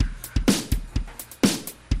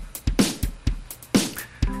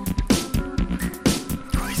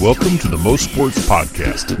Welcome to the Mo Sports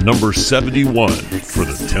Podcast, number 71 for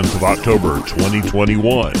the 10th of October,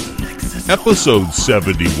 2021. Episode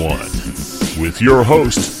 71 with your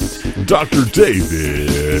host, Dr.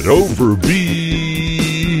 David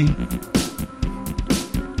Overby.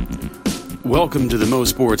 Welcome to the Mo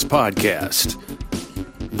Sports Podcast.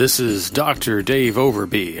 This is Dr. Dave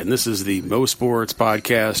Overby, and this is the Mo Sports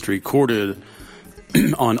Podcast recorded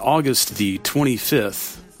on August the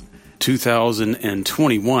 25th,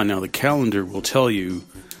 2021. Now, the calendar will tell you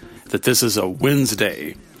that this is a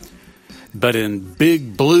Wednesday, but in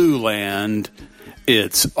Big Blue Land,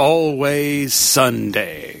 it's always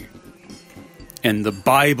Sunday. And the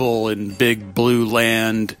Bible in Big Blue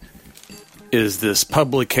Land is this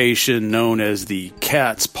publication known as the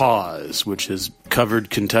Cat's Paws, which has covered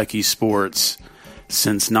Kentucky sports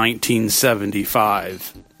since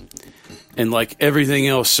 1975. And like everything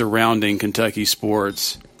else surrounding Kentucky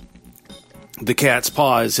sports, the Cat's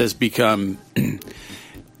Paws has become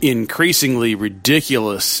increasingly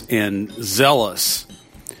ridiculous and zealous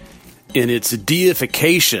in its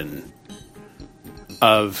deification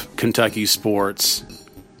of Kentucky sports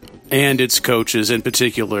and its coaches, in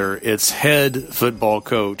particular its head football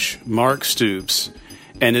coach, Mark Stoops,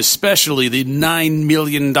 and especially the $9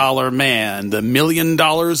 million man, the $1 million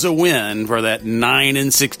a win for that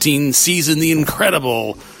 9-16 season, the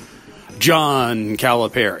incredible John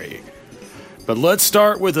Calipari. But let's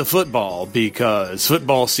start with the football, because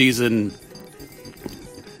football season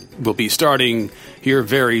will be starting here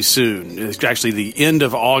very soon. It's actually, the end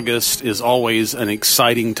of August is always an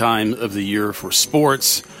exciting time of the year for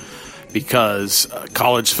sports, because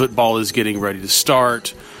college football is getting ready to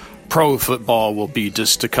start. Pro football will be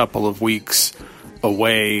just a couple of weeks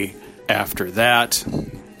away after that.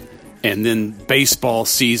 And then baseball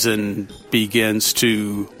season begins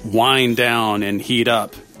to wind down and heat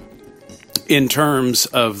up in terms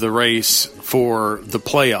of the race for the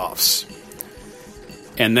playoffs.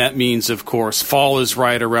 And that means, of course, fall is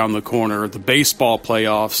right around the corner. The baseball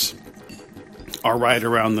playoffs are right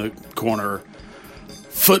around the corner.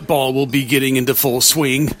 Football will be getting into full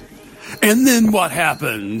swing. And then what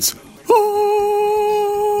happens?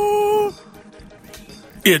 Oh,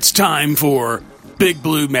 it's time for Big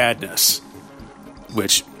Blue Madness,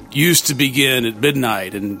 which used to begin at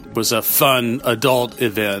midnight and was a fun adult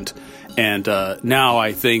event. And now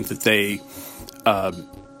I think that they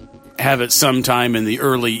have it sometime in the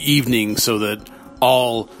early evening so that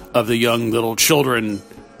all of the young little children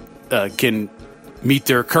can meet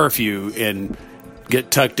their curfew and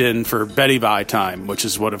get tucked in for Betty-Bye time, which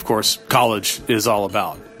is what, of course, college is all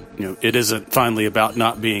about. You know, it isn't finally about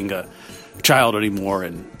not being a child anymore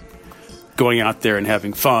and going out there and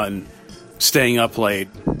having fun, staying up late,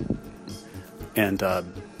 and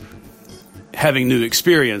having new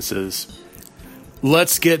experiences.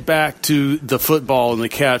 Let's get back to the football and the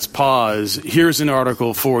Cat's Paws. Here's an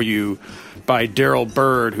article for you by Daryl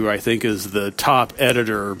Bird, who I think is the top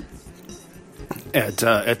editor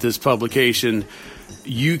at this publication,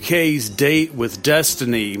 UK's Date with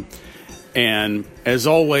Destiny. And as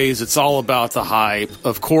always, it's all about the hype.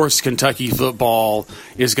 Of course, Kentucky football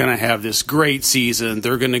is going to have this great season.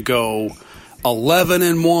 They're going to go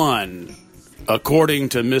 11-1, according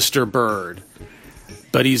to Mr. Bird.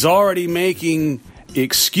 But he's already making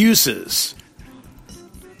excuses,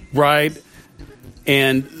 right?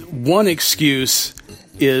 And one excuse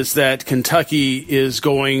is that Kentucky is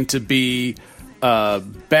going to be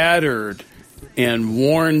battered and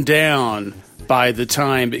worn down by the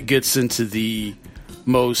time it gets into the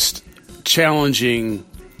most challenging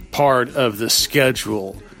part of the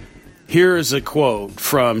schedule. Here is a quote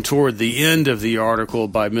from toward the end of the article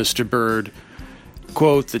by Mr. Bird.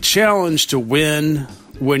 Quote, "The challenge to win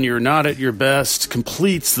when you're not at your best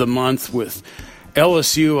completes the month with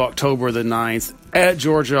LSU October the 9th, at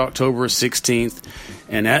Georgia October 16th,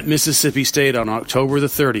 and at Mississippi State on October the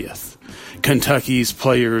 30th. Kentucky's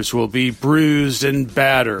players will be bruised and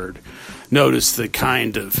battered." Notice the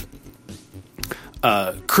kind of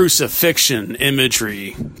crucifixion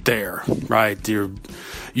imagery there, right?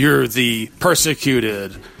 You're the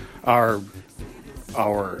persecuted, our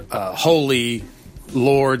holy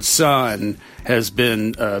Lord's Son has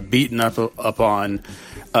been beaten up upon,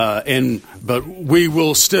 but we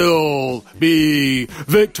will still be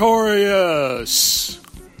victorious.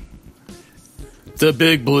 The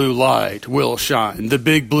big blue light will shine. The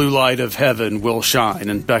big blue light of heaven will shine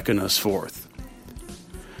and beckon us forth.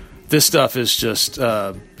 This stuff is just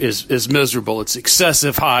is miserable. It's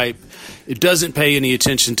excessive hype. It doesn't pay any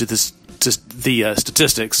attention to the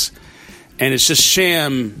statistics, and it's just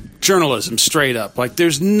sham journalism straight up. Like,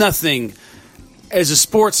 there's nothing as a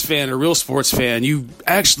sports fan, a real sports fan, you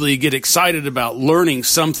actually get excited about learning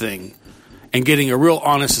something and getting a real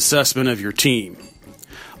honest assessment of your team.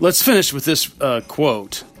 Let's finish with this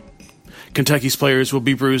quote. Kentucky's players will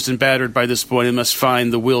be bruised and battered by this point and must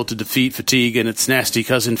find the will to defeat fatigue and its nasty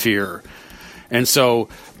cousin fear. And so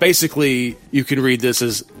basically you can read this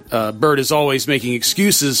as Bert is always making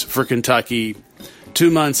excuses for Kentucky 2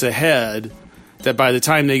 months ahead, that by the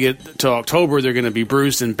time they get to October they're going to be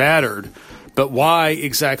bruised and battered. But why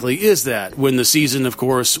exactly is that? When the season, of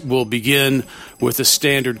course, will begin with the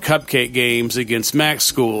standard cupcake games against MAC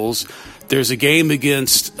schools. There's a game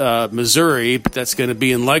against Missouri, but that's going to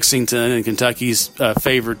be in Lexington, and Kentucky's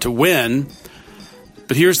favored to win.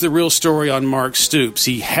 But here's the real story on Mark Stoops.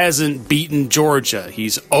 He hasn't beaten Georgia.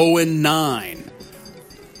 He's 0-9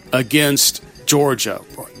 against Georgia.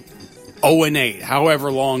 0-8,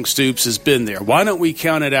 however long Stoops has been there. Why don't we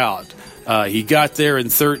count it out? He got there in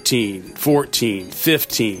 13, 14,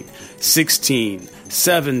 15, 16,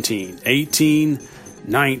 17, 18,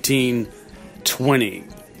 19, 20.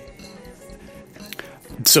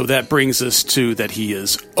 So that brings us to that he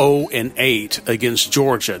is 0-8 against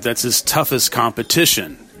Georgia. That's his toughest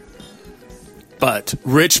competition. But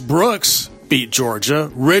Rich Brooks beat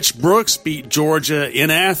Georgia. Rich Brooks beat Georgia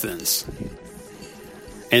in Athens.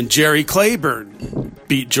 And Jerry Claiborne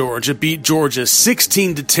beat Georgia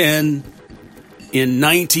 16-10 in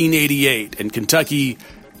 1988. And Kentucky,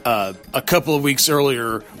 a couple of weeks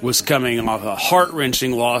earlier, was coming off a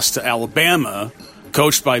heart-wrenching loss to Alabama,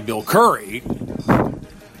 coached by Bill Curry,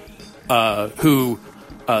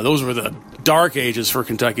 those were the dark ages for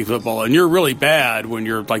Kentucky football. And you're really bad when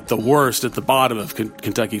you're like the worst at the bottom of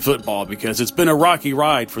Kentucky football, because it's been a rocky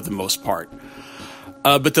ride for the most part.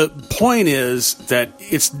 But the point is that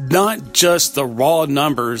it's not just the raw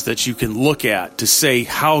numbers that you can look at to say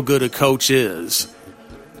how good a coach is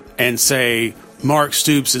and say Mark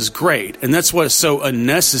Stoops is great. And that's what is so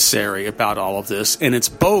unnecessary about all of this, and it's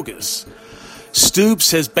bogus.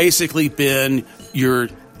 Stoops has basically been your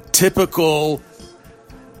typical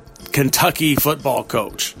Kentucky football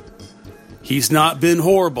coach. He's not been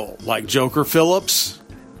horrible like Joker Phillips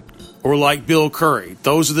or like Bill Curry.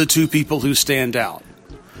 Those are the two people who stand out.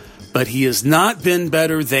 But he has not been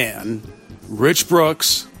better than Rich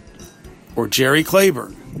Brooks or Jerry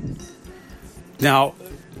Claiborne. Now,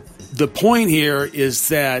 the point here is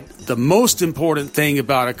that the most important thing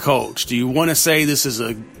about a coach, do you want to say this is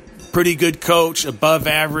a pretty good coach, above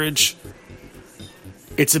average?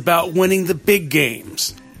 It's about winning the big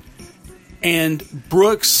games. And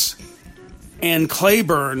Brooks and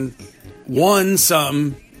Claiborne won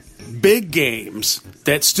some big games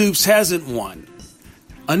that Stoops hasn't won.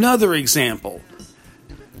 Another example,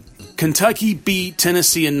 Kentucky beat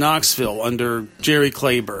Tennessee and Knoxville under Jerry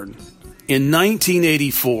Claiborne in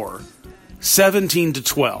 1984,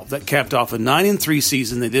 17-12. That capped off a 9-3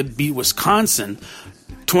 season. They did beat Wisconsin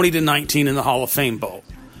 20-19 in the Hall of Fame Bowl.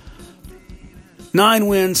 9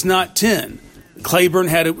 wins, not 10. Claiborne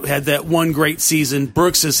had that one great season.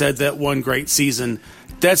 Brooks has had that one great season.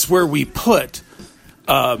 That's where we put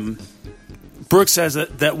Brooks has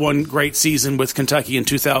that one great season with Kentucky in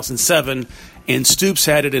 2007, and Stoops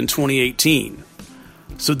had it in 2018.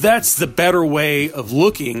 So that's the better way of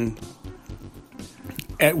looking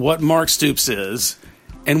at what Mark Stoops is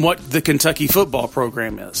and what the Kentucky football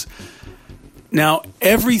program is. Now,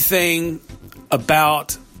 everything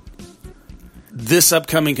about this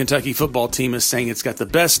upcoming Kentucky football team is saying it's got the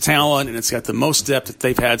best talent and it's got the most depth that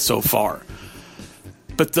they've had so far.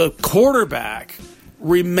 But the quarterback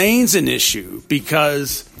remains an issue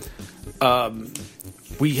because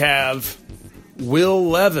we have Will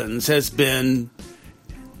Levis has been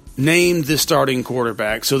named the starting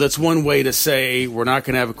quarterback. So that's one way to say we're not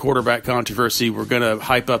going to have a quarterback controversy. We're going to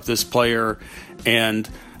hype up this player, and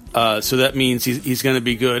so that means he's going to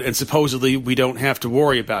be good. And supposedly we don't have to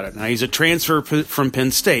worry about it. Now, he's a transfer from Penn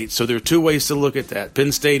State, so there are two ways to look at that.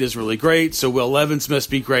 Penn State is really great, so Will Levis must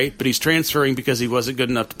be great, but he's transferring because he wasn't good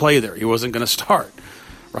enough to play there. He wasn't going to start,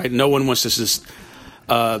 right? No one wants to just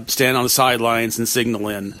stand on the sidelines and signal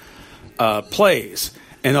in plays.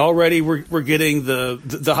 And already we're getting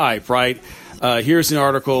the hype, right? Here's an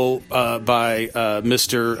article by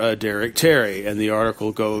Mr. Derek Terry, and the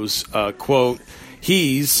article goes, quote,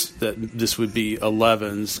 this would be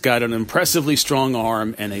Levin's, got an impressively strong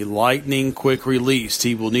arm and a lightning-quick release.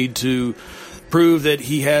 He will need to prove that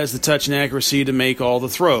he has the touch and accuracy to make all the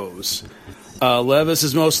throws. Levis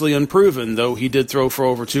is mostly unproven, though he did throw for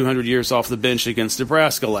over 200 years off the bench against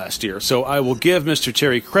Nebraska last year. So I will give Mr.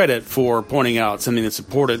 Terry credit for pointing out something that's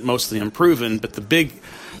important, mostly unproven, but the big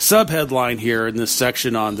subheadline here in this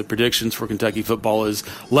section on the predictions for Kentucky football is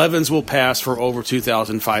Levens will pass for over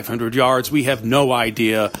 2,500 yards. We have no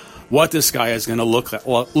idea what this guy is going to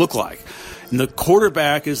look like. And the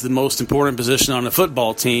quarterback is the most important position on a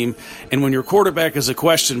football team. And when your quarterback is a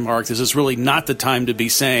question mark, this is really not the time to be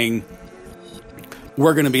saying,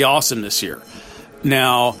 we're going to be awesome this year.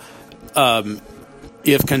 Now,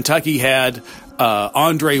 if Kentucky had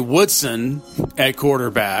Andre Woodson at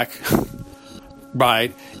quarterback,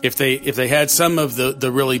 right, if they had some of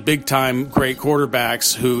the really big-time great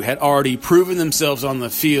quarterbacks who had already proven themselves on the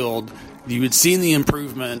field, you had seen the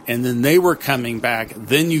improvement, and then they were coming back,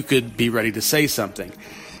 then you could be ready to say something.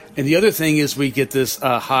 And the other thing is we get this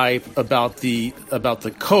hype about the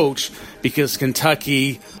coach because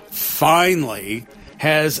Kentucky finally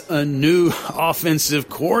has a new offensive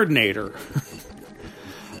coordinator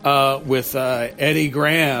with Eddie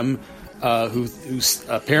Graham, who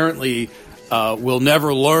apparently will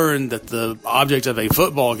never learn that the object of a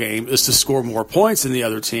football game is to score more points than the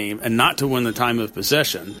other team and not to win the time of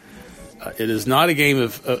possession. It is not a game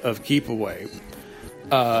of keep away.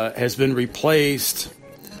 Has been replaced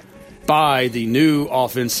by the new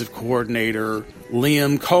offensive coordinator,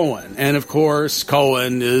 Liam Cohen. And, of course,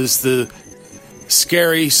 Cohen is the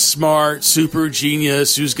scary, smart, super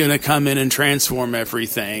genius who's going to come in and transform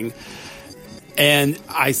everything. And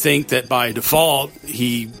I think that by default,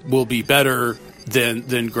 he will be better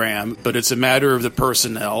than Graham, but it's a matter of the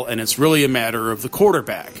personnel, and it's really a matter of the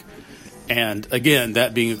quarterback. And, again,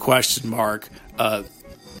 that being a question mark,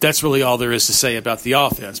 that's really all there is to say about the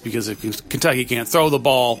offense, because if Kentucky can't throw the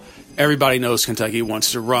ball, everybody knows Kentucky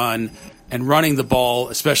wants to run, and running the ball,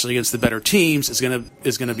 especially against the better teams, is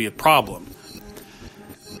going to be a problem.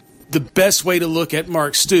 The best way to look at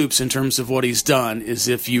Mark Stoops in terms of what he's done is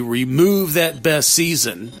if you remove that best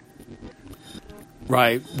season,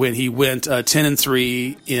 right, when he went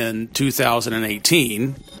 10-3 in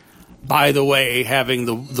 2018, by the way, having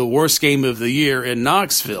the worst game of the year in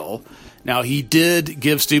Knoxville. Now, he did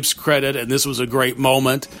give Stoops credit, and this was a great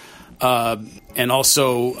moment, and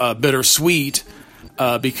also bittersweet,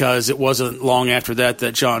 because it wasn't long after that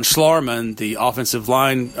John Schlarman, the offensive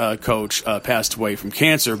line coach, passed away from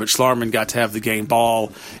cancer, but Schlarman got to have the game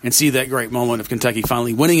ball and see that great moment of Kentucky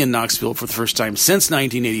finally winning in Knoxville for the first time since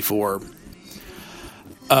 1984.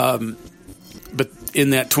 But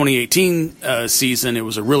in that 2018 season, it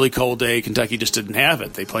was a really cold day. Kentucky just didn't have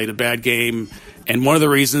it. They played a bad game. And one of the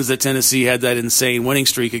reasons that Tennessee had that insane winning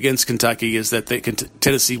streak against Kentucky is that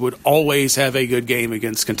Tennessee would always have a good game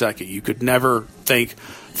against Kentucky. You could never think,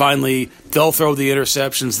 finally, they'll throw the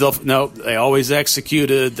interceptions. No, they always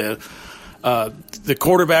executed. The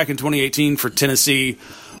quarterback in 2018 for Tennessee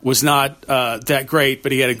was not that great,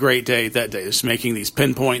 but he had a great day that day, just making these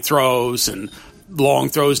pinpoint throws and long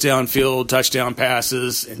throws downfield, touchdown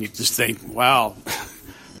passes, and you just think, wow.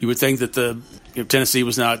 You would think that Tennessee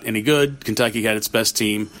was not any good. Kentucky had its best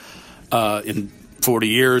team in 40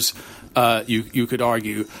 years, you could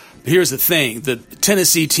argue. But here's the thing. The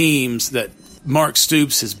Tennessee teams that Mark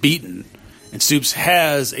Stoops has beaten, and Stoops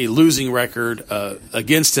has a losing record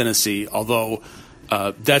against Tennessee, although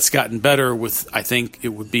that's gotten better with, I think it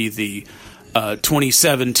would be the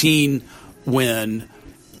 2017 win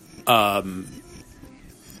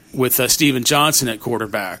with Steven Johnson at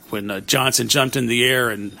quarterback, when Johnson jumped in the air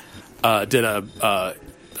and did a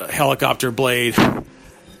helicopter blade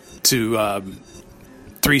to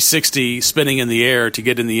 360 spinning in the air to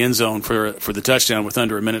get in the end zone for the touchdown with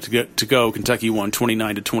under a minute to go. Kentucky won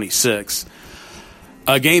 29-26.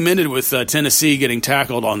 A game ended with Tennessee getting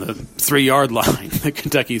tackled on the 3-yard line, the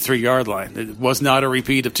Kentucky 3-yard line. It was not a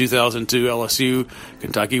repeat of 2002 LSU.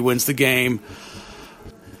 Kentucky wins the game.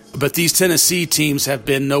 But these Tennessee teams have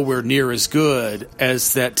been nowhere near as good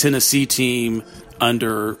as that Tennessee team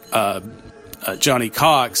under Johnny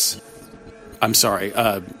Cox. I'm sorry,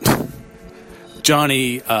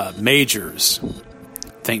 Johnny Majors.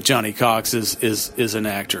 I think Johnny Cox is an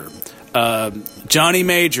actor. Johnny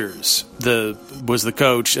Majors was the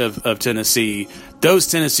coach of Tennessee. Those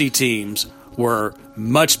Tennessee teams were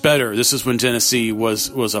much better. This is when Tennessee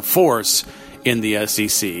was a force in the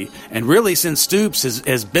SEC. And really, since Stoops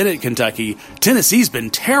has been at Kentucky, Tennessee's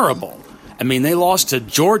been terrible. I mean, they lost to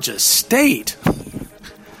Georgia State.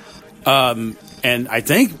 And I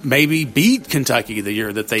think maybe beat Kentucky the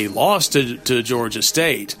year that they lost to Georgia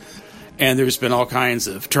State. And there's been all kinds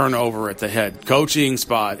of turnover at the head coaching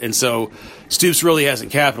spot. And so Stoops really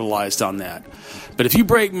hasn't capitalized on that. But if you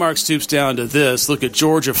break Mark Stoops down to this, look at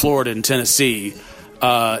Georgia, Florida, and Tennessee.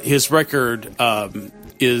 His record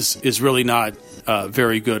is really not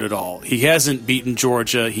very good at all. He hasn't beaten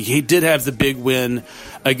Georgia. He did have the big win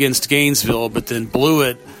against Gainesville, but then blew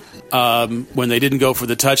it when they didn't go for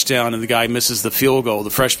the touchdown and the guy misses the field goal. The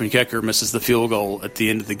freshman kicker misses the field goal at the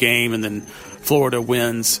end of the game, and then Florida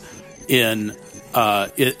wins in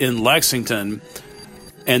Lexington.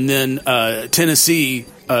 And then Tennessee,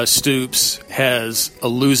 Stoops has a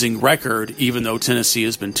losing record, even though Tennessee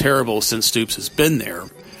has been terrible since Stoops has been there.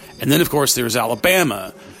 And then, of course, there's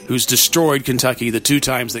Alabama, who's destroyed Kentucky the 2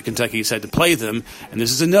 times that Kentucky's had to play them. And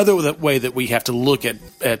this is another way that we have to look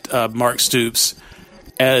at Mark Stoops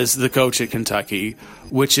as the coach at Kentucky,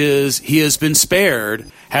 which is he has been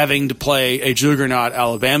spared having to play a juggernaut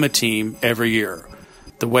Alabama team every year.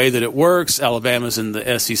 The way that it works, Alabama's in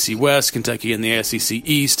the SEC West, Kentucky in the SEC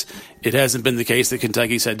East. It hasn't been the case that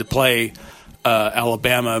Kentucky's had to play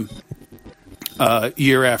Alabama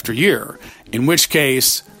year after year, in which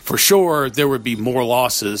case, for sure, there would be more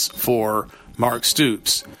losses for Mark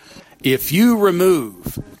Stoops. If you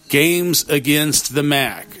remove games against the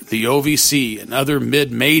MAC, the OVC, and other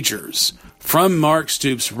mid-majors from Mark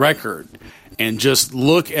Stoops' record and just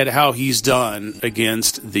look at how he's done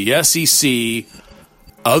against the SEC,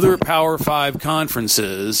 other Power 5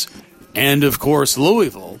 conferences, and, of course,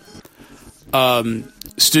 Louisville,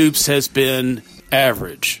 Stoops has been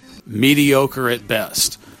average, mediocre at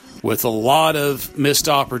best, with a lot of missed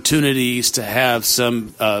opportunities to have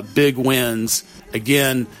some big wins,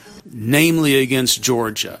 again, namely against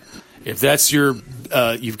Georgia. If that's your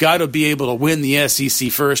you've got to be able to win the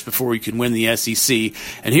SEC first before you can win the SEC.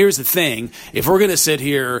 And here's the thing. If we're going to sit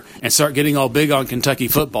here and start getting all big on Kentucky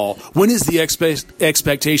football, when is the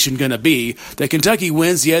expectation going to be that Kentucky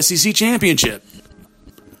wins the SEC championship?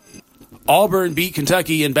 Auburn beat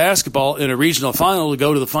Kentucky in basketball in a regional final to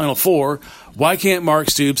go to the Final Four. Why can't Mark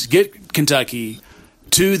Stoops get Kentucky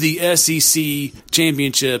to the SEC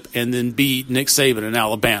championship and then beat Nick Saban in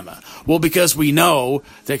Alabama? Well, because we know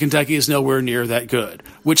that Kentucky is nowhere near that good,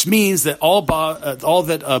 which means that all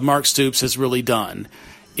that Mark Stoops has really done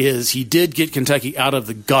is he did get Kentucky out of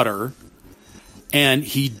the gutter, and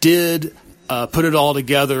he did put it all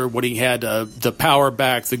together when he had the power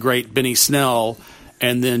back, the great Benny Snell,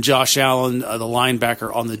 and then Josh Allen, the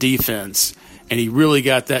linebacker, on the defense. And he really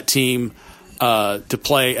got that team to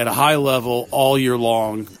play at a high level all year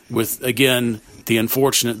long with, again, the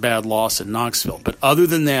unfortunate bad loss in Knoxville. But other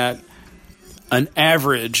than that, an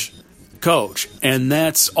average coach, and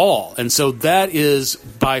that's all. And so that is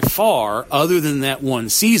by far, other than that one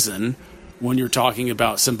season, when you're talking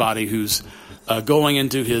about somebody who's going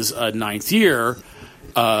into his 9th year,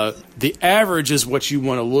 the average is what you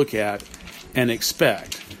want to look at and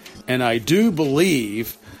expect. And I do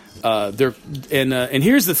believe and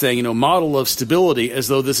here's the thing, model of stability, as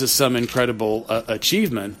though this is some incredible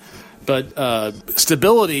achievement, but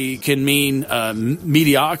stability can mean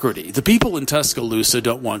mediocrity. The people in Tuscaloosa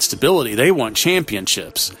don't want stability. They want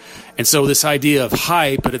championships. And so this idea of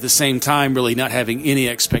hype, but at the same time really not having any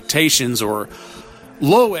expectations or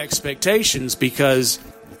low expectations, because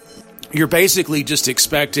you're basically just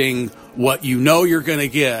expecting what you know you're going to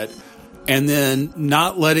get, and then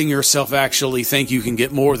not letting yourself actually think you can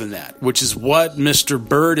get more than that, which is what Mr.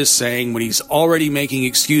 Bird is saying when he's already making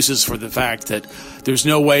excuses for the fact that there's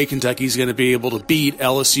no way Kentucky's going to be able to beat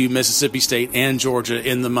LSU, Mississippi State, and Georgia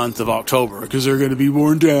in the month of October because they're going to be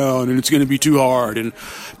worn down and it's going to be too hard.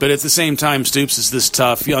 But at the same time, Stoops is this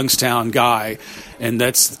tough Youngstown guy, and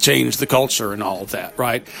that's changed the culture and all of that,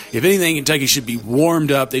 right? If anything, Kentucky should be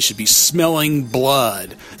warmed up. They should be smelling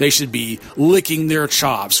blood. They should be licking their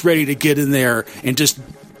chops, ready to get in there and just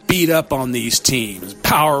beat up on these teams,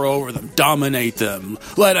 power over them, dominate them,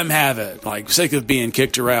 let them have it. Like, sick of being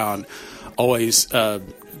kicked around. Always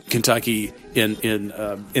Kentucky in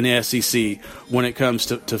the SEC when it comes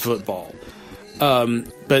to football.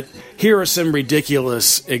 But here are some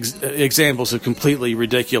ridiculous examples of completely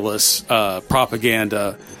ridiculous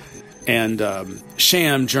propaganda and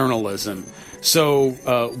sham journalism.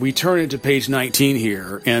 So we turn it to page 19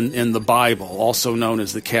 here in the Bible, also known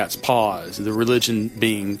as the cat's paws, the religion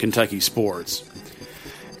being Kentucky sports.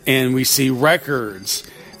 And we see records,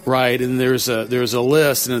 right? And there's a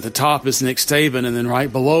list, and at the top is Nick Saban, and then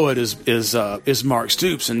right below it is Mark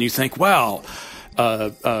Stoops. And you think, wow,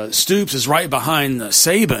 Stoops is right behind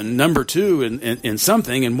Saban, number 2 in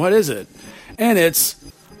something, and what is it? And it's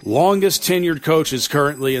longest tenured coaches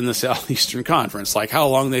currently in the Southeastern Conference, like how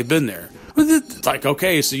long they've been there. It's like,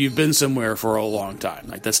 okay, so you've been somewhere for a long time.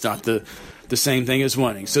 Like, that's not the same thing as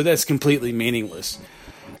winning. So that's completely meaningless.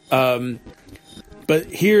 But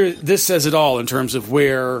here, this says it all in terms of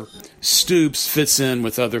where Stoops fits in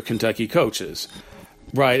with other Kentucky coaches.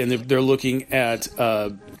 Right, and they're looking at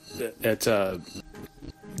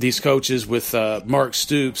these coaches with Mark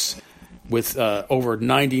Stoops with over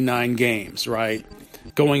 99 games, right?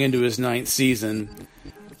 Going into his 9th season,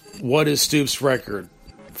 what is Stoops' record?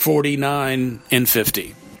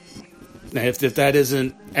 49-50. Now, if that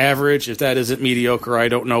isn't average, if that isn't mediocre, I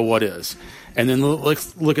don't know what is. And then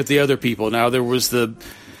look at the other people. Now, there was the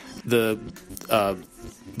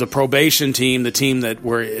probation team, the team that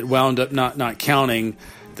where it wound up not counting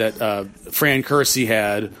that Fran Kersey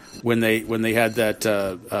had when they had that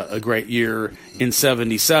a great year in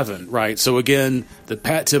 '77, right? So again, the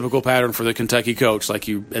typical pattern for the Kentucky coach, like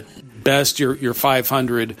you at best you're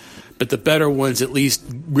 500, but the better ones at least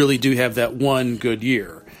really do have that one good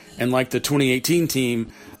year. And like the 2018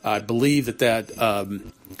 team, I believe that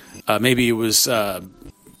maybe it was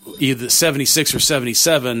either 76 or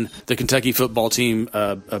 77, the Kentucky football team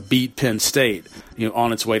beat Penn State,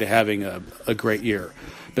 on its way to having a great year.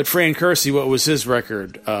 But Fran Kersey, what was his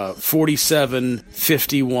record?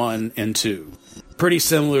 47-51-2. Pretty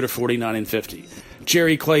similar to 49-50.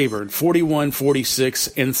 Jerry Claiborne,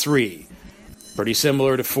 41-46-3. Pretty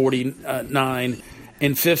similar to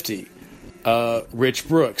 49-50. Rich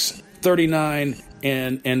Brooks,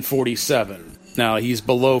 39-47. Now he's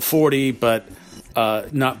below 40, but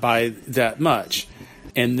not by that much.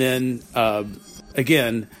 And then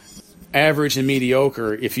again, average and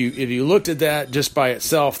mediocre. If you looked at that just by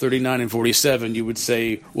itself, 39-47, you would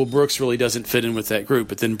say, well, Brooks really doesn't fit in with that group.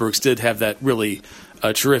 But then Brooks did have that really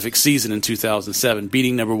terrific season in 2007,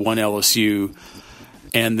 beating number 1 LSU,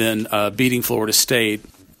 and then beating Florida State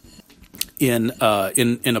in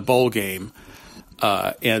a bowl game,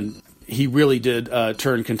 and he really did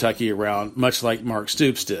turn Kentucky around, much like Mark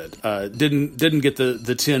Stoops did. Didn't get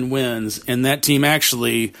the 10 wins, and that team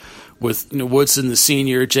actually, with Woodson the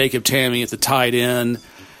senior, Jacob Tamme at the tight end,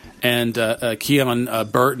 and Keon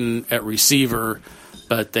Burton at receiver,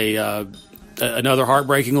 but they another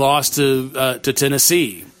heartbreaking loss to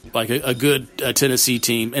Tennessee, like a good Tennessee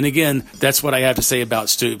team. And again, that's what I have to say about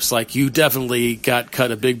Stoops. Like, you definitely got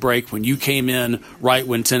cut a big break when you came in right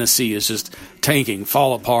when Tennessee is just tanking,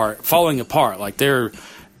 falling apart. Like, they're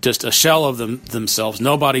just a shell of themselves.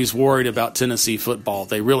 Nobody's worried about Tennessee football.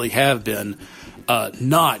 They really have been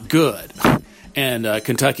not good. And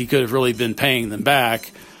Kentucky could have really been paying them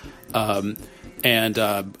back. And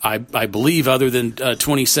I believe other than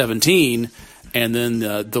 2017 and then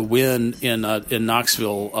the win in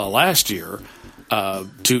Knoxville last year,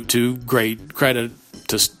 to great credit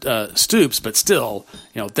to Stoops, but still,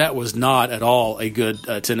 that was not at all a good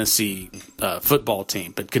Tennessee football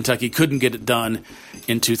team. But Kentucky couldn't get it done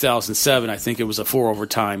in 2007. I think it was a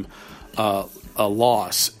 4-overtime a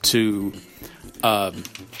loss to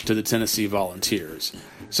the Tennessee Volunteers.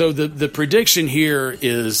 So the prediction here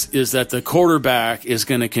is that the quarterback is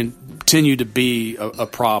going to continue to be a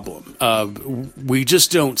problem. We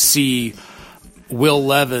just don't see Will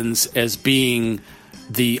Levens as being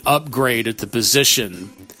the upgrade at the position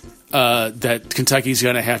that Kentucky's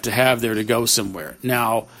going to have there to go somewhere.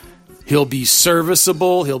 Now, he'll be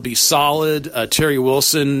serviceable. He'll be solid. Terry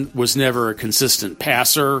Wilson was never a consistent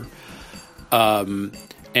passer, and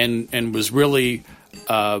was really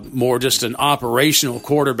more just an operational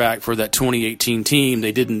quarterback for that 2018 team.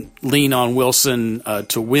 They didn't lean on Wilson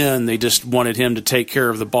to win. They just wanted him to take care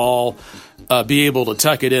of the ball, be able to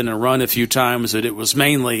tuck it in and run a few times. But it was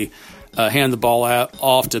mainly hand the ball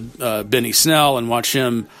off to Benny Snell and watch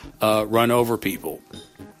him run over people.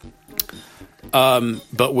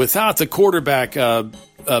 But without the quarterback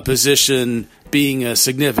position being a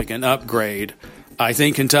significant upgrade, I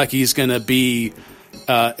think Kentucky's going to be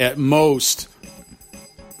at most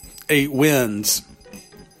 8 wins.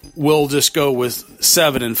 We'll just go with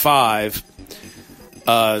 7-5,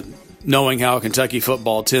 knowing how Kentucky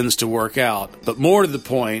football tends to work out. But more to the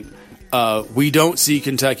point, we don't see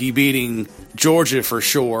Kentucky beating Georgia for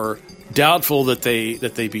sure. Doubtful that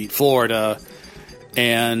they beat Florida,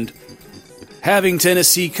 and having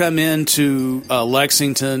Tennessee come into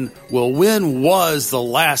Lexington. Well, when was the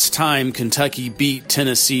last time Kentucky beat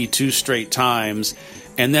Tennessee 2 straight times?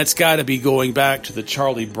 And that's got to be going back to the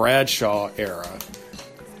Charlie Bradshaw era,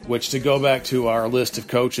 which, to go back to our list of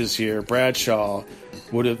coaches here, Bradshaw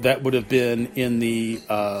would have been in the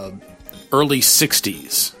early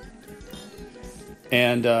 60s.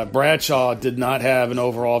 And Bradshaw did not have an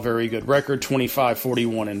overall very good record,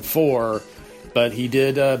 25-41-4, but he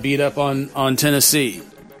did beat up on Tennessee.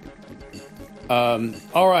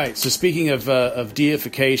 All right, so speaking of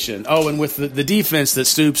deification, and with the defense that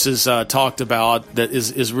Stoops has talked about, that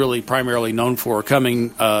is really primarily known for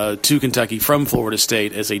coming to Kentucky from Florida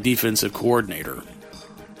State as a defensive coordinator.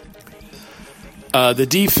 The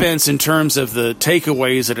defense, in terms of the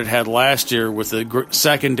takeaways that it had last year with the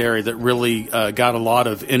secondary that really got a lot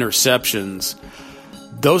of interceptions,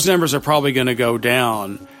 those numbers are probably going to go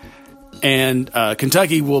down. And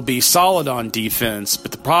Kentucky will be solid on defense,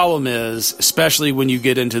 but the problem is, especially when you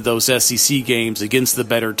get into those SEC games against the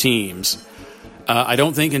better teams, I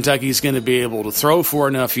don't think Kentucky's going to be able to throw for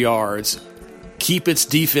enough yards, keep its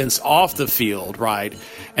defense off the field, right?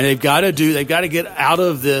 And they've got to get out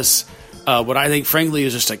of this, what I think, frankly,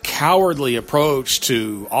 is just a cowardly approach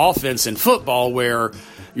to offense in football, where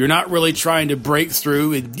you're not really trying to break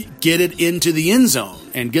through and get it into the end zone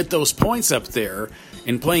and get those points up there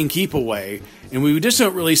and playing keep away. And we just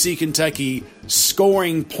don't really see Kentucky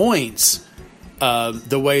scoring points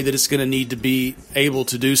the way that it's going to need to be able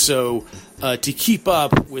to do so to keep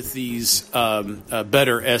up with these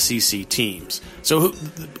better SEC teams. So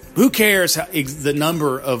who cares the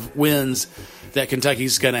number of wins that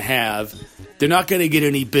Kentucky's going to have? They're not going to get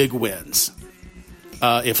any big wins.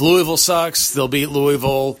 If Louisville sucks, they'll beat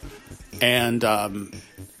Louisville, and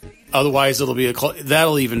otherwise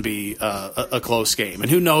that'll even be a close game. And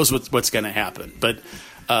who knows what's going to happen? But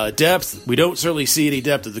depth, we don't certainly see any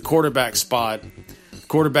depth at the quarterback spot.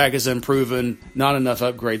 Quarterback is unproven, not enough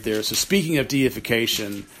upgrade there. So speaking of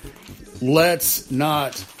deification, let's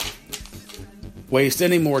not waste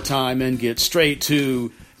any more time and get straight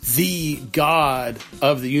to the God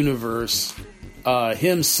of the universe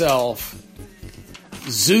himself,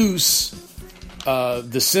 Zeus,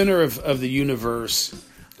 the center of the universe.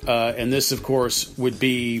 And this, of course, would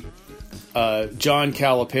be John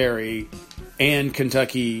Calipari and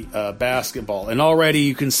Kentucky basketball. And already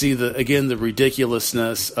you can see the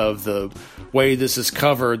ridiculousness of the way this is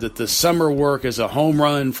covered, that the summer work is a home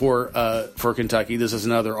run for Kentucky. This is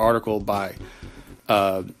another article by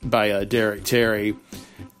Derek Terry.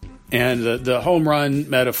 And the home run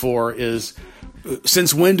metaphor is,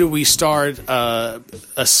 since when do we start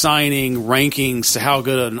assigning rankings to how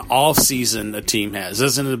good an off season a team has?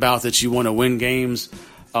 Isn't it about that you want to win games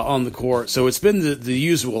on the court? So it's been the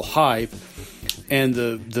usual hype. And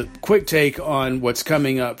the quick take on what's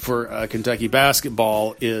coming up for Kentucky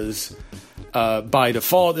basketball is, by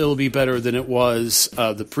default, it'll be better than it was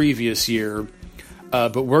the previous year.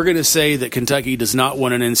 But we're going to say that Kentucky does not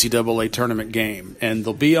win an NCAA tournament game. And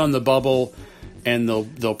they'll be on the bubble, and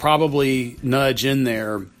they'll probably nudge in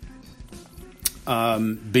there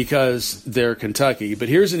because they're Kentucky. But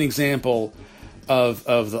here's an example of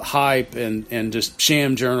the hype and just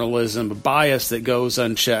sham journalism, a bias that goes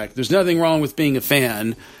unchecked. There's nothing wrong with being a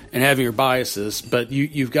fan and having your biases, but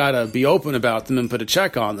you've got to be open about them and put a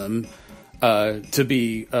check on them to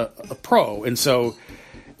be a pro. And so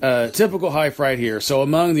typical hype right here. So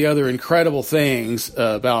among the other incredible things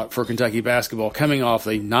for Kentucky basketball coming off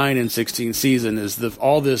a 9-16 season is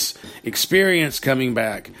all this experience coming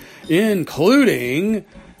back, including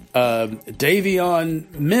Davion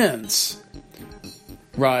Mintz.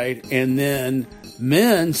 Right, and then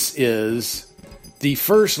Mintz is the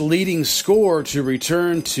first leading scorer to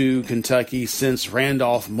return to Kentucky since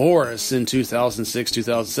Randolph Morris in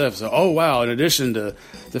 2006-2007. So, oh wow! In addition to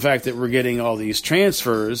the fact that we're getting all these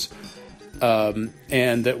transfers, and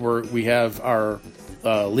that we have our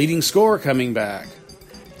leading scorer coming back.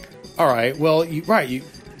 All right, well,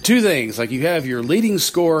 two things. Like, you have your leading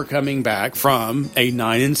scorer coming back from a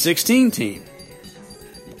 9-16 team.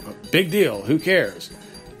 Big deal. Who cares?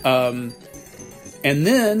 And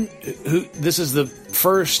then this is the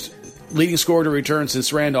first leading scorer to return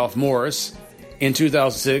since Randolph Morris in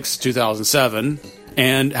 2006, 2007.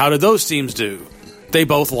 And how did those teams do? They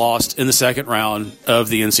both lost in the second round of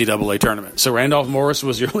the NCAA tournament. So Randolph Morris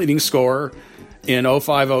was your leading scorer in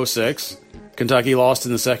 05-06. Kentucky lost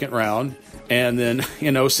in the second round. And then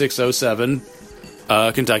in 06-07,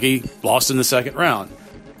 Kentucky lost in the second round.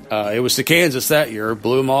 It was to Kansas that year,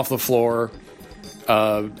 blew them off the floor,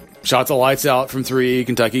 shot the lights out from three.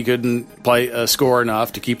 Kentucky couldn't score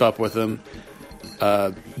enough to keep up with them.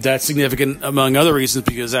 That's significant, among other reasons,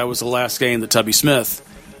 because that was the last game that Tubby Smith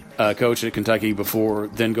coached at Kentucky before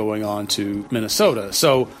then going on to Minnesota.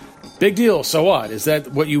 So, big deal. So what? Is that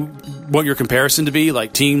what you want your comparison to be?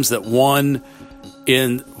 Like teams that won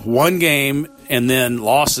in one game and then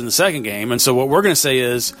lost in the second game? And so what we're going to say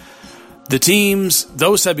is,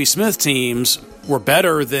 those Tubby Smith teams were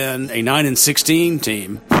better than a 9-16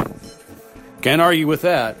 team. Can't argue with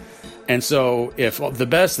that. And so if the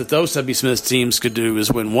best that those Tubby Smith teams could do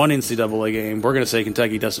is win one NCAA game, we're going to say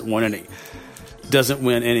Kentucky doesn't win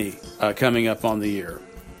any coming up on the year.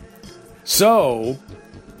 So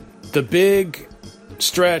the big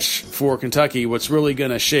stretch for Kentucky, what's really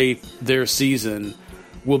going to shape their season,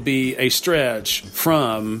 will be a stretch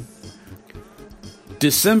from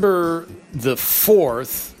December the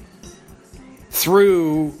 4th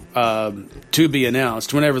through to be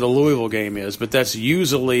announced, whenever the Louisville game is, but that's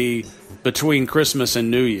usually between Christmas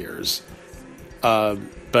and New Year's.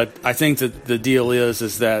 But I think that the deal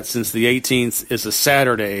is that since the 18th is a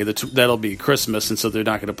Saturday, that'll be Christmas, and so they're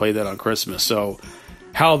not going to play that on Christmas. So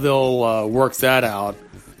how they'll work that out,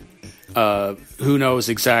 who knows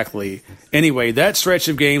exactly. Anyway, that stretch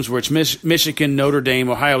of games where it's Michigan, Notre Dame,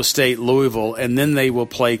 Ohio State, Louisville, and then they will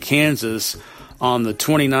play Kansas on the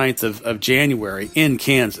 29th of January in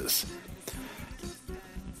Kansas.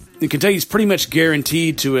 Kentucky's pretty much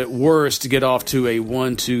guaranteed to, at worst, to get off to a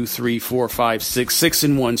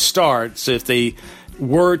 6-1 start. So if they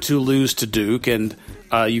were to lose to Duke, and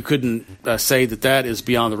you couldn't say that is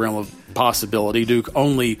beyond the realm of possibility. Duke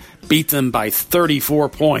only beat them by 34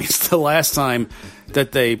 points the last time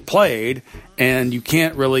that they played, and you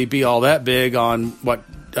can't really be all that big on what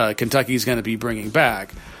Kentucky's going to be bringing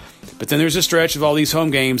back. But then there's a stretch of all these home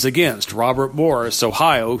games against Robert Morris,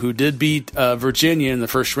 Ohio, who did beat Virginia in the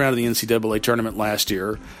first round of the NCAA tournament last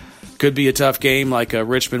year. Could be a tough game like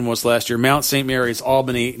Richmond was last year. Mount St. Mary's,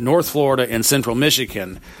 Albany, North Florida, and Central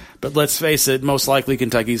Michigan. But let's face it, most likely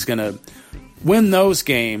Kentucky's going to win those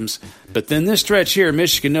games. But then this stretch here,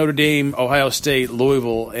 Michigan, Notre Dame, Ohio State,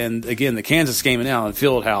 Louisville, and again the Kansas game in Allen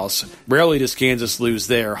Fieldhouse. Rarely does Kansas lose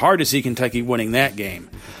there. Hard to see Kentucky winning that game.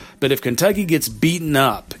 But if Kentucky gets beaten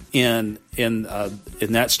up in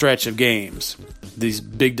that stretch of games, these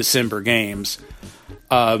big December games,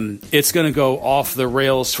 it's going to go off the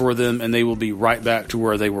rails for them, and they will be right back to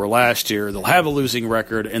where they were last year. They'll have a losing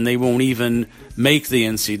record, and they won't even make the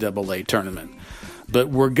NCAA tournament. But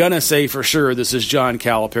we're going to say for sure this is John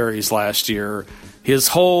Calipari's last year.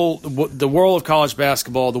 The world of college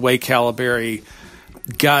basketball, the way Calipari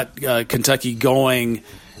got Kentucky going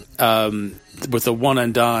with the one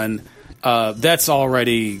and done, that's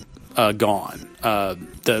already gone.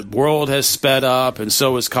 The world has sped up, and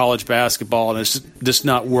so has college basketball, and it's just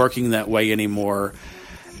not working that way anymore.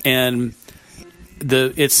 And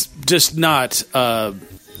it's just not.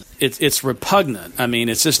 It's repugnant. I mean,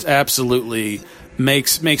 it's just absolutely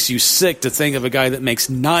makes you sick to think of a guy that makes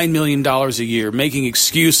 $9 million a year making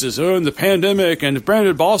excuses. Oh, in the pandemic, and if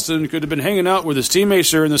Brandon Boston could have been hanging out with his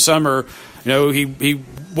teammates during the summer, he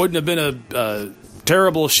wouldn't have been a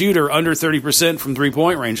terrible shooter under 30% from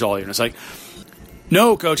three-point range all year. And it's like,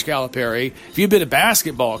 no, Coach Calipari, if you'd been a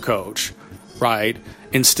basketball coach, right,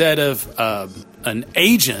 instead of an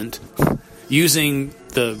agent using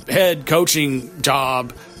the head coaching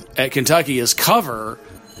job at Kentucky as cover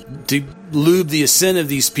to lube the ascent of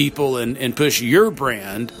these people and push your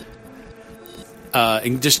brand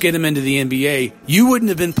and just get them into the NBA, you wouldn't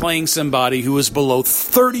have been playing somebody who was below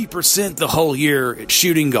 30% the whole year at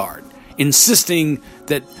shooting guard, insisting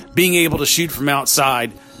that being able to shoot from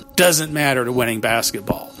outside doesn't matter to winning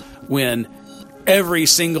basketball, when every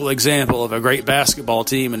single example of a great basketball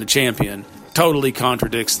team and a champion totally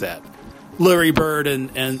contradicts that. Larry Bird and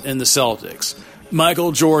the Celtics.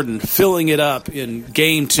 Michael Jordan filling it up in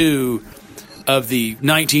Game 2 of the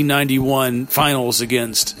 1991 finals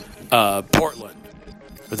against Portland.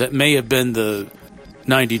 But that may have been the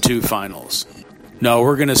 92 finals. No,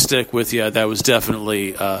 we're going to stick with you. That was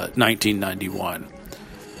definitely 1991.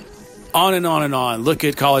 On and on and on. Look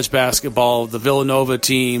at college basketball, the Villanova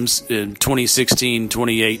teams in 2016,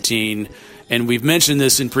 2018. And we've mentioned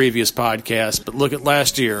this in previous podcasts, but look at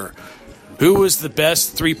last year. Who was the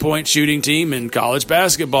best three-point shooting team in college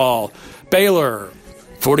basketball? Baylor,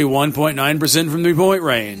 41.9% from three-point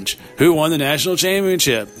range. Who won the national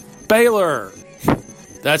championship? Baylor.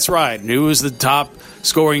 That's right. And who was the top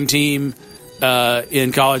scoring team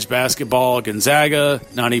in college basketball? Gonzaga,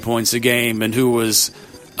 90 points a game. And who was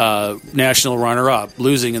national runner-up,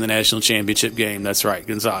 losing in the national championship game? That's right,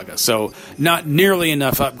 Gonzaga. So not nearly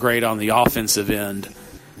enough upgrade on the offensive end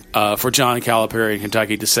for John Calipari in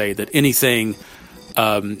Kentucky to say that anything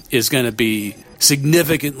is going to be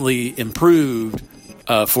significantly improved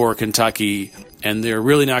for Kentucky, and they're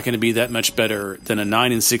really not going to be that much better than a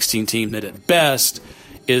 9-16 team that at best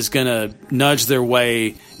is going to nudge their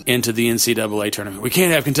way into the NCAA tournament. We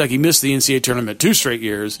can't have Kentucky miss the NCAA tournament 2 straight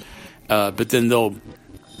years, but then they'll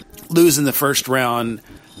lose in the first round.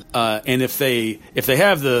 And if they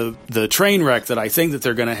have the train wreck that I think that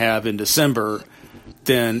they're going to have in December,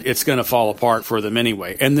 then it's going to fall apart for them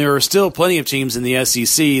anyway. And there are still plenty of teams in the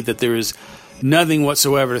SEC that there is nothing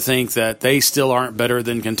whatsoever to think that they still aren't better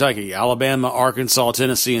than Kentucky. Alabama, Arkansas,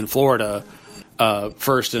 Tennessee, and Florida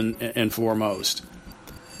first and foremost.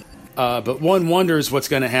 But one wonders what's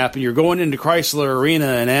going to happen. You're going into Chrysler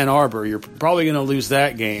Arena in Ann Arbor. You're probably going to lose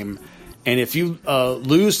that game. And if you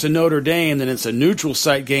lose to Notre Dame, then it's a neutral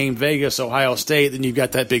site game, Vegas, Ohio State. Then you've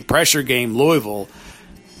got that big pressure game, Louisville.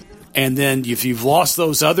 And then if you've lost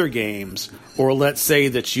those other games, or let's say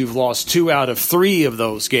that you've lost 2 out of 3 of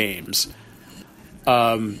those games,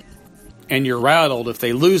 and you're rattled, if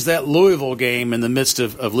they lose that Louisville game in the midst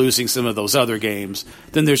of losing some of those other games,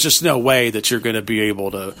 then there's just no way that you're going to be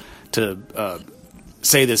able to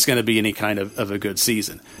say there's going to be any kind of a good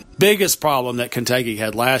season. Biggest problem that Kentucky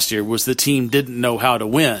had last year was the team didn't know how to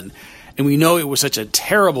win. And we know it was such a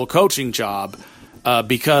terrible coaching job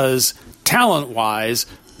because talent-wise,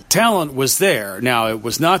 talent was there. Now, it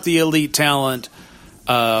was not the elite talent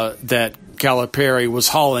that Calipari was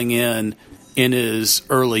hauling in his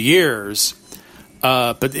early years,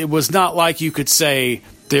 but it was not like you could say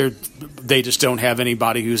they just don't have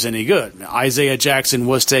anybody who's any good. Isaiah Jackson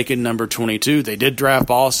was taken number 22. They did draft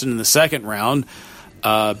Boston in the second round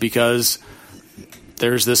because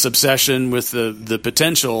there's this obsession with the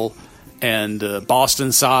potential and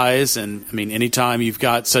Boston size. And, I mean, anytime you've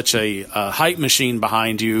got such a hype machine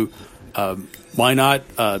behind you, why not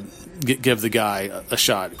give the guy a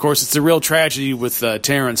shot? Of course, it's a real tragedy with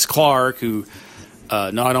Terrence Clark, who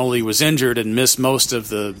not only was injured and missed most of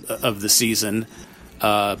the season,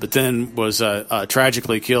 but then was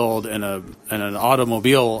tragically killed in an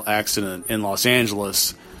automobile accident in Los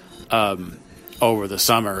Angeles over the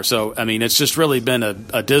summer. So, I mean, it's just really been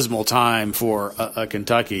a dismal time for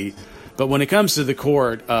Kentucky. But when it comes to the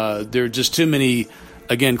court, there are just too many,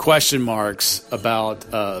 again, question marks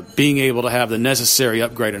about being able to have the necessary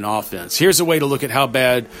upgrade in offense. Here's a way to look at how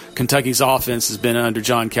bad Kentucky's offense has been under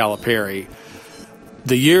John Calipari.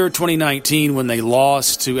 The year 2019, when they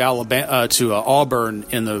lost to Auburn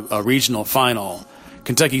in the regional final,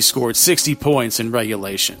 Kentucky scored 60 points in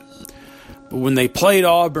regulation. But when they played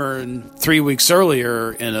Auburn 3 weeks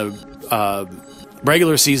earlier in a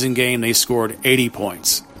regular season game, they scored 80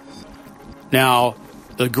 points. Now,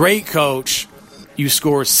 the great coach, you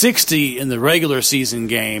score 60 in the regular season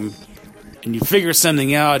game, and you figure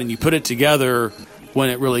something out and you put it together when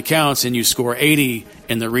it really counts, and you score 80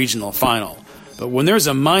 in the regional final. But when there's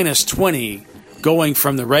a minus 20 going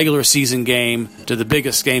from the regular season game to the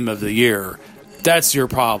biggest game of the year, that's your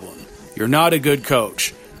problem. You're not a good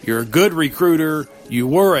coach. You're a good recruiter. You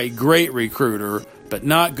were a great recruiter, but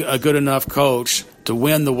not a good enough coach to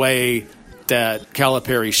win the way that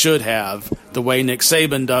Calipari should have, the way Nick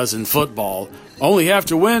Saban does in football. Only have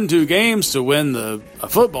to win 2 games to win a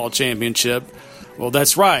football championship. Well,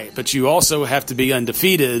 that's right, but you also have to be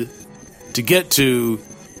undefeated to get to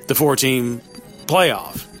the 4-team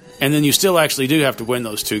playoff. And then you still actually do have to win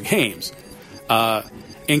those 2 games.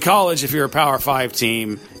 In college, if you're a Power 5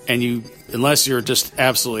 team, and unless you're just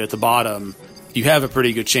absolutely at the bottom, you have a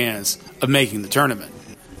pretty good chance of making the tournament.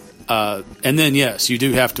 And then, yes, you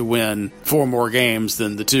do have to win 4 more games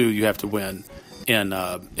than the 2 you have to win in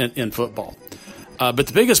football. But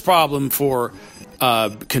the biggest problem for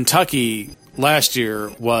Kentucky last year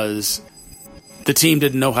was the team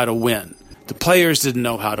didn't know how to win. The players didn't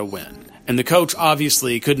know how to win. And the coach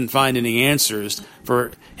obviously couldn't find any answers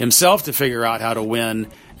for himself to figure out how to win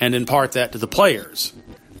and impart that to the players.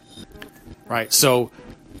 Right? So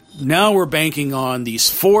now we're banking on these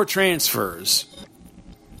 4 transfers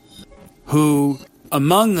who,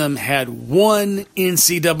 among them, had 1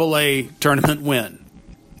 NCAA tournament win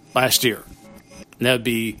last year. And that would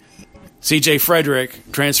be C.J. Frederick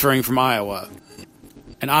transferring from Iowa.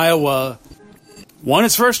 And Iowa won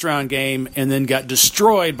its first-round game and then got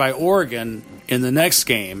destroyed by Oregon in the next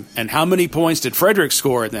game. And how many points did Frederick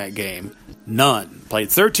score in that game? None.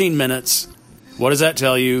 Played 13 minutes. What does that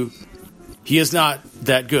tell you? He is not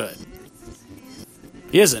that good.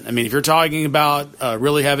 He isn't. I mean, if you're talking about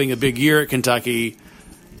really having a big year at Kentucky,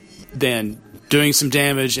 then doing some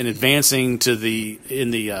damage and advancing to the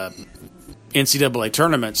NCAA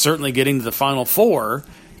tournament, certainly getting to the Final Four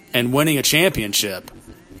and winning a championship,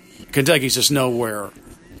 Kentucky's just nowhere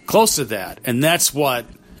close to that. And that's what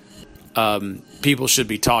people should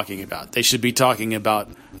be talking about. They should be talking about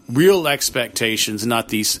real expectations, not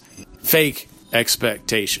these fake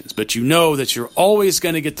expectations. But you know that you're always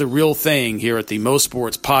going to get the real thing here at the Mo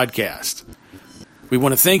Sports Podcast. We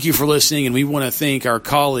want to thank you for listening, and we want to thank our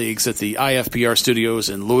colleagues at the IFPR studios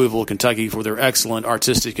in Louisville, Kentucky for their excellent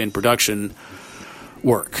artistic and production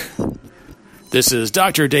work. This is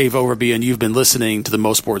Dr. Dave Overby, and you've been listening to the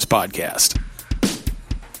Mo Sports Podcast.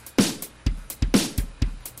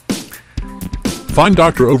 Find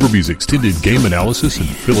Dr. Overby's extended game analysis and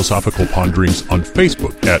philosophical ponderings on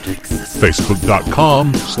Facebook at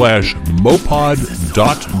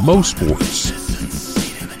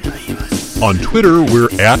facebook.com/mopod.mosports. On Twitter, we're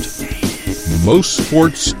at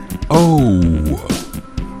mosports_. Oh.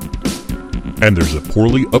 And there's a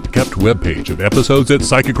poorly upkept webpage of episodes at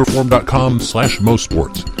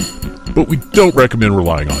psychicreform.com/mostsports. But we don't recommend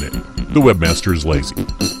relying on it. The webmaster is lazy.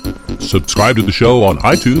 Subscribe to the show on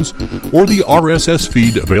iTunes or the RSS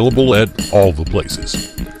feed available at all the places.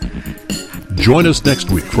 Join us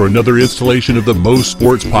next week for another installation of the Most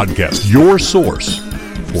Sports Podcast, your source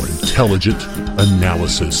for intelligent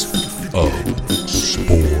analysis of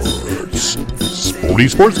sports. Sporty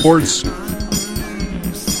sports.